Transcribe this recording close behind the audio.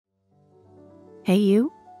Hey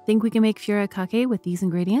you, think we can make furikake with these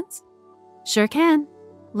ingredients? Sure can.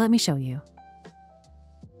 Let me show you.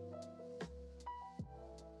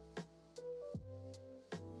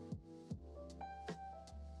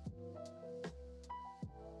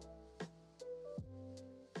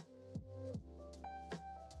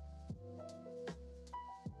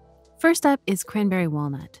 First up is cranberry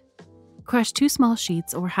walnut. Crush 2 small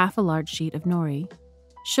sheets or half a large sheet of nori.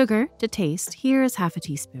 Sugar to taste, here is half a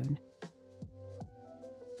teaspoon.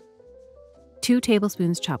 2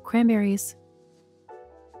 tablespoons chopped cranberries.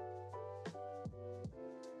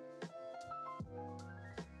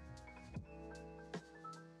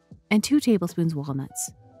 And 2 tablespoons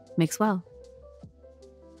walnuts. Mix well.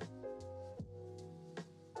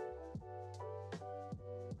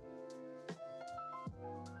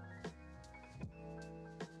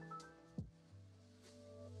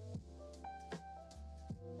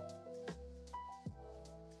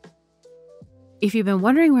 If you've been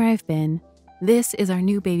wondering where I've been, this is our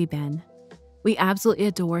new baby Ben. We absolutely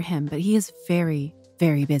adore him, but he is very,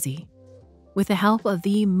 very busy. With the help of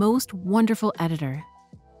the most wonderful editor,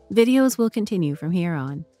 videos will continue from here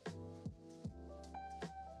on.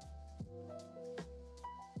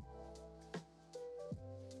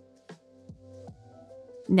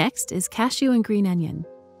 Next is cashew and green onion.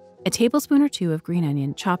 A tablespoon or 2 of green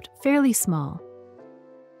onion chopped fairly small.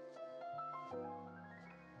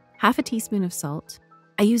 Half a teaspoon of salt.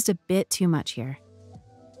 I used a bit too much here.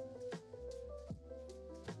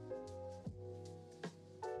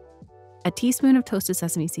 A teaspoon of toasted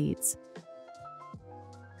sesame seeds.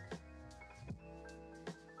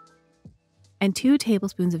 And 2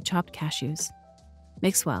 tablespoons of chopped cashews.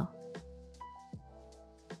 Mix well.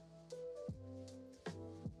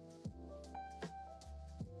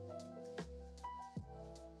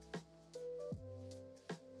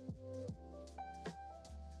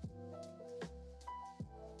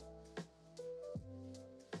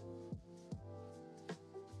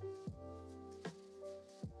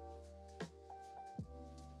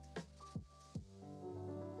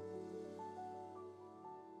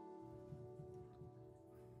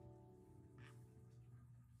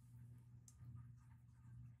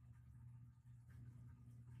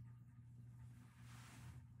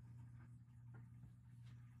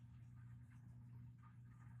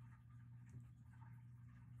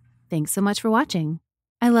 Thanks so much for watching.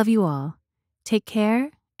 I love you all. Take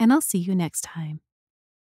care, and I'll see you next time.